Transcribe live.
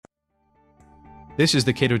This is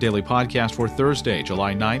the Cato Daily Podcast for Thursday,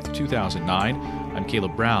 July 9th, 2009. I'm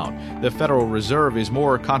Caleb Brown. The Federal Reserve is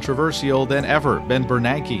more controversial than ever. Ben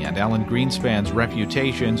Bernanke and Alan Greenspan's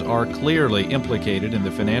reputations are clearly implicated in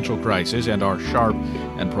the financial crisis and our sharp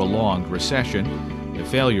and prolonged recession. The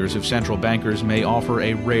failures of central bankers may offer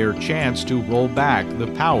a rare chance to roll back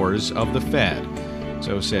the powers of the Fed.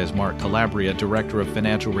 So says Mark Calabria, Director of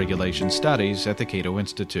Financial Regulation Studies at the Cato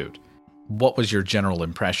Institute. What was your general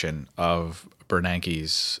impression of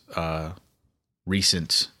Bernanke's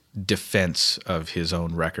recent defense of his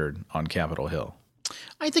own record on Capitol Hill?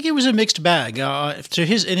 I think it was a mixed bag.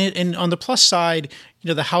 And on the plus side,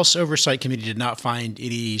 the House Oversight Committee did not find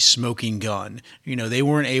any smoking gun. They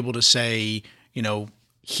weren't able to say,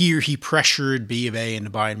 here he pressured B of A into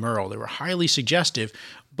buying Merrill. They were highly suggestive,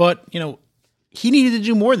 but he needed to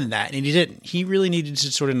do more than that, and he didn't. He really needed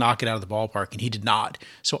to sort of knock it out of the ballpark, and he did not.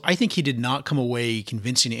 So I think he did not come away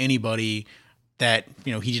convincing anybody that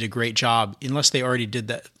he did a great job, unless they already did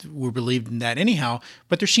that, were believed in that anyhow.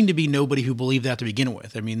 But there seemed to be nobody who believed that to begin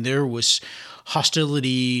with. I mean, there was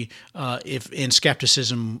hostility and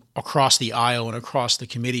skepticism across the aisle and across the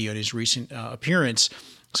committee on his recent appearance.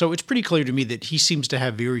 So it's pretty clear to me that he seems to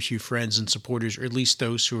have very few friends and supporters, or at least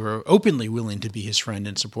those who are openly willing to be his friend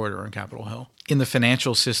and supporter on Capitol Hill. In the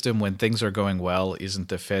financial system, when things are going well, isn't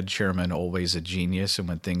the Fed chairman always a genius? And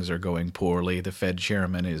when things are going poorly, the Fed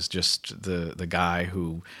chairman is just the guy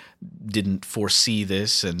who didn't foresee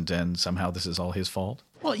this, and somehow this is all his fault?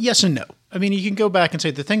 Well, yes and no. I mean, you can go back and say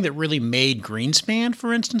the thing that really made Greenspan,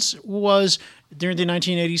 for instance, was during the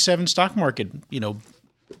 1987 stock market,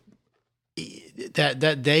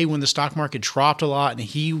 that day when the stock market dropped a lot and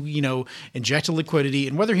he, injected liquidity,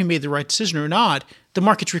 and whether he made the right decision or not, the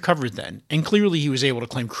markets recovered then. And clearly he was able to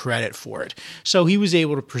claim credit for it. So he was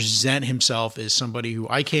able to present himself as somebody who,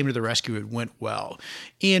 I came to the rescue, it went well.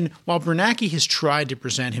 And while Bernanke has tried to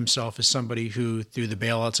present himself as somebody who, through the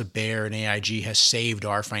bailouts of Bear and AIG, has saved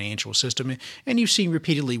our financial system, and you've seen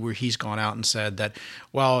repeatedly where he's gone out and said that,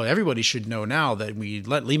 well, everybody should know now that we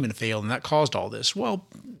let Lehman fail and that caused all this. Well,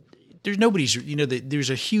 there's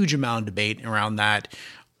a huge amount of debate around that.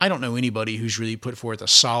 I don't know anybody who's really put forth a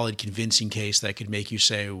solid, convincing case that could make you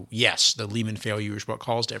say, yes, the Lehman failure is what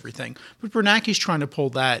caused everything. But Bernanke's trying to pull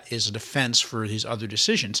that as a defense for his other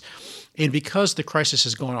decisions. And because the crisis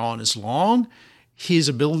has gone on as long, his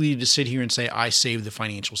ability to sit here and say, I saved the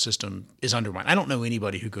financial system is undermined. I don't know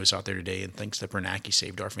anybody who goes out there today and thinks that Bernanke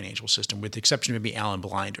saved our financial system, with the exception of maybe Alan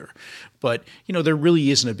Blinder. But, there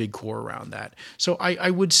really isn't a big core around that. So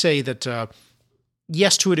I would say that,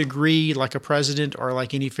 yes, to a degree, like a president or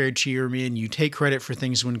like any Fed chairman, you take credit for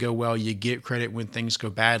things when go well, you get credit when things go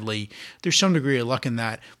badly. There's some degree of luck in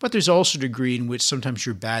that, but there's also a degree in which sometimes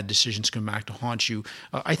your bad decisions come back to haunt you.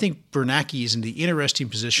 I think Bernanke is in the interesting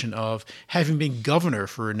position of having been governor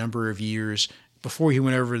for a number of years before he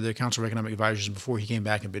went over to the Council of Economic Advisors and before he came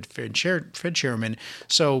back and been Fed chairman.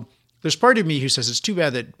 So there's part of me who says it's too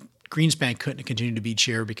bad that Greenspan couldn't continue to be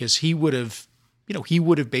chair, because he would have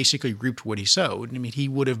basically reaped what he sowed. I mean, he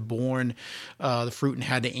would have borne the fruit and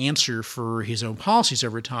had to answer for his own policies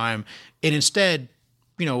over time. And instead,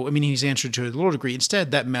 he's answered to a little degree.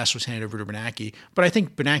 Instead, that mess was handed over to Bernanke. But I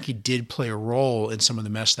think Bernanke did play a role in some of the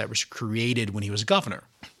mess that was created when he was governor.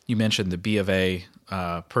 You mentioned the B of A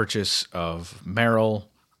purchase of Merrill,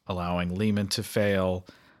 allowing Lehman to fail.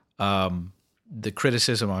 The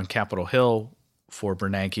criticism on Capitol Hill for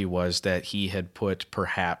Bernanke was that he had put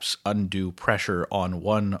perhaps undue pressure on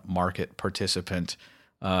one market participant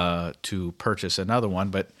to purchase another one.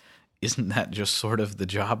 But isn't that just sort of the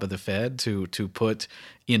job of the Fed to put,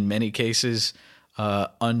 in many cases,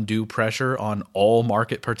 undue pressure on all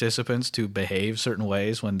market participants to behave certain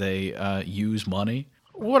ways when they use money?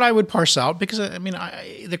 What I would parse out, because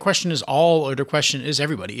the question is all, or the question is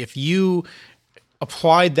everybody. If you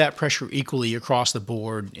applied that pressure equally across the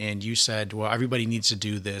board and you said, well, everybody needs to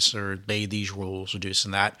do this or obey these rules or do this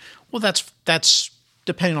and that, well, that's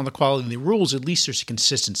depending on the quality of the rules. At least there's a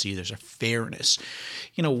consistency, there's a fairness.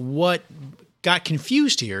 What got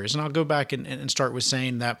confused here is, and I'll go back and start with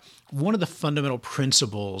saying that one of the fundamental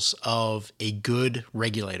principles of a good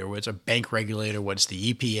regulator, whether it's a bank regulator, whether it's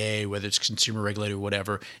the EPA, whether it's consumer regulator,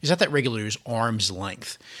 whatever, is that regulator is arm's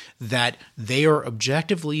length, that they are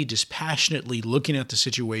objectively, dispassionately looking at the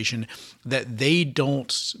situation, that they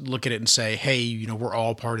don't look at it and say, hey, we're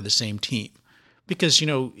all part of the same team. Because,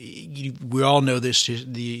 we all know this,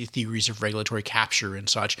 the theories of regulatory capture and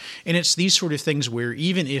such. And it's these sort of things where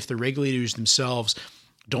even if the regulators themselves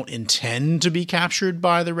don't intend to be captured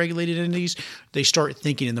by the regulated entities, they start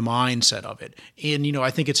thinking in the mindset of it. And,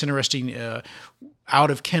 I think it's interesting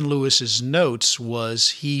out of Ken Lewis's notes was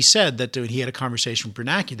he said that he had a conversation with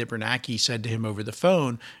Bernanke, that Bernanke said to him over the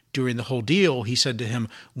phone during the whole deal, he said to him,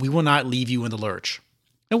 "We will not leave you in the lurch."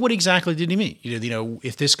 And what exactly did he mean?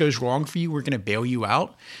 If this goes wrong for you, we're going to bail you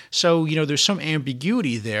out. So, there's some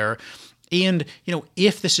ambiguity there. And,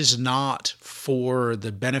 if this is not for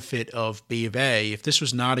the benefit of B of A, if this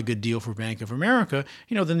was not a good deal for Bank of America,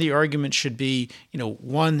 then the argument should be,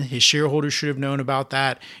 one, his shareholders should have known about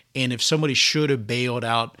that. And if somebody should have bailed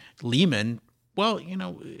out Lehman, well,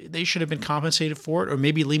 they should have been compensated for it, or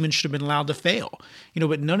maybe Lehman should have been allowed to fail.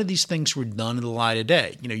 But none of these things were done in the light of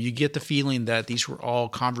day. You get the feeling that these were all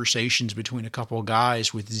conversations between a couple of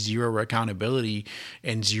guys with zero accountability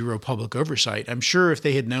and zero public oversight. I'm sure if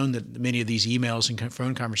they had known that many of these emails and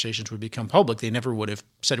phone conversations would become public, they never would have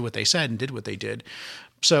said what they said and did what they did.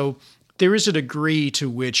 So there is a degree to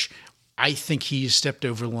which I think he's stepped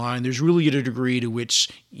over the line. There's really a degree to which,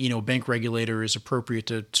 a bank regulator is appropriate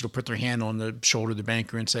to sort of put their hand on the shoulder of the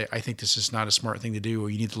banker and say, I think this is not a smart thing to do,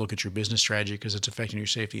 or you need to look at your business strategy because it's affecting your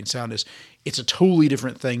safety and soundness. It's a totally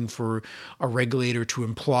different thing for a regulator to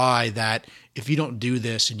imply that if you don't do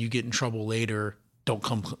this and you get in trouble later, don't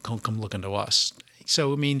come looking to us.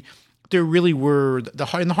 So, there really were,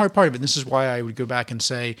 and the hard part of it, and this is why I would go back and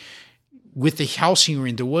say, with the House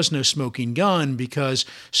hearing, there was no smoking gun because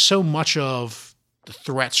so much of the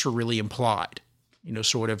threats were really implied,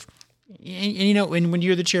 sort of. And when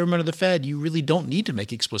you're the chairman of the Fed, you really don't need to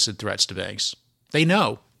make explicit threats to banks. They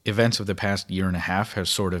know. Events of the past year and a half have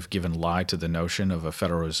sort of given lie to the notion of a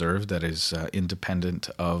Federal Reserve that is independent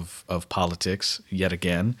of politics yet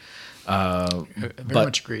again. Very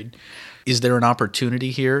much agreed. Is there an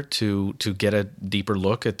opportunity here to get a deeper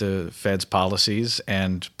look at the Fed's policies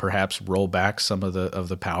and perhaps roll back some of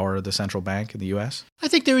the power of the central bank in the U.S.? I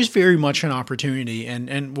think there is very much an opportunity.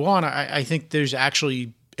 And one, I think there's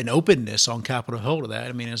actually an openness on Capitol Hill to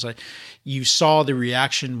that. You saw the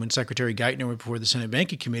reaction when Secretary Geithner went before the Senate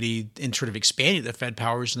Banking Committee and sort of expanded the Fed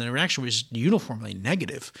powers, and the reaction was uniformly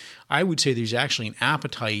negative. I would say there's actually an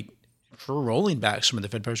appetite for rolling back some of the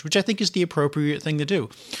Fed powers, which I think is the appropriate thing to do.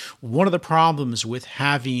 One of the problems with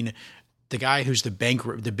having the guy who's the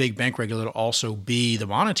big bank regulator also be the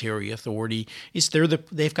monetary authority is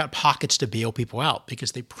they've got pockets to bail people out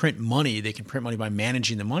because they print money. They can print money by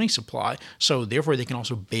managing the money supply. So therefore, they can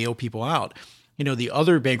also bail people out. The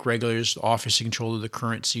other bank regulators, the Office of Control of the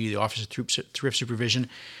Currency, the Office of Thrift Supervision,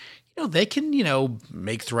 they can,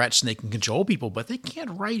 make threats and they can control people, but they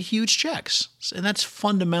can't write huge checks. And that's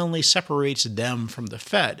fundamentally separates them from the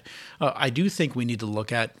Fed. I do think we need to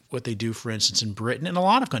look at what they do, for instance, in Britain and a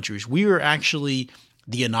lot of countries. We are actually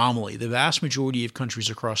the anomaly. The vast majority of countries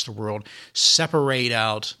across the world separate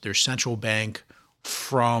out their central bank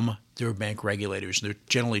from their bank regulators. They're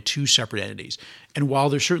generally two separate entities. And while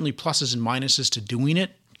there's certainly pluses and minuses to doing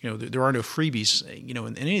it, there are no freebies,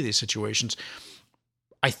 in any of these situations.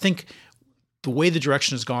 I think the way the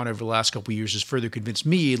direction has gone over the last couple of years has further convinced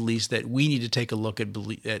me, at least, that we need to take a look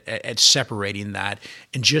at separating that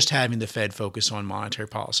and just having the Fed focus on monetary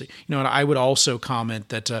policy. And I would also comment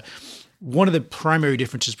that one of the primary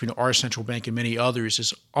differences between our central bank and many others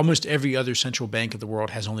is almost every other central bank of the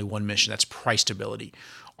world has only one mission. That's price stability.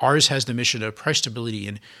 Ours has the mission of price stability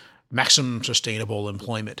and maximum sustainable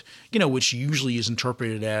employment, which usually is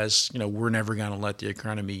interpreted as, we're never going to let the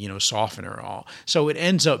economy, soften or all. So it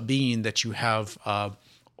ends up being that you have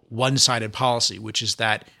one-sided policy, which is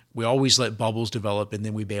that we always let bubbles develop and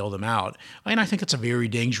then we bail them out. And I think it's a very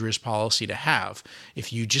dangerous policy to have.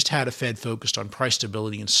 If you just had a Fed focused on price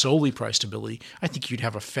stability and solely price stability, I think you'd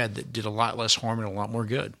have a Fed that did a lot less harm and a lot more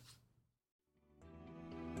good.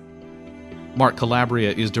 Mark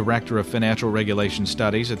Calabria is Director of Financial Regulation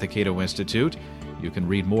Studies at the Cato Institute. You can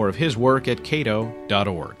read more of his work at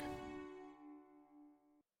cato.org.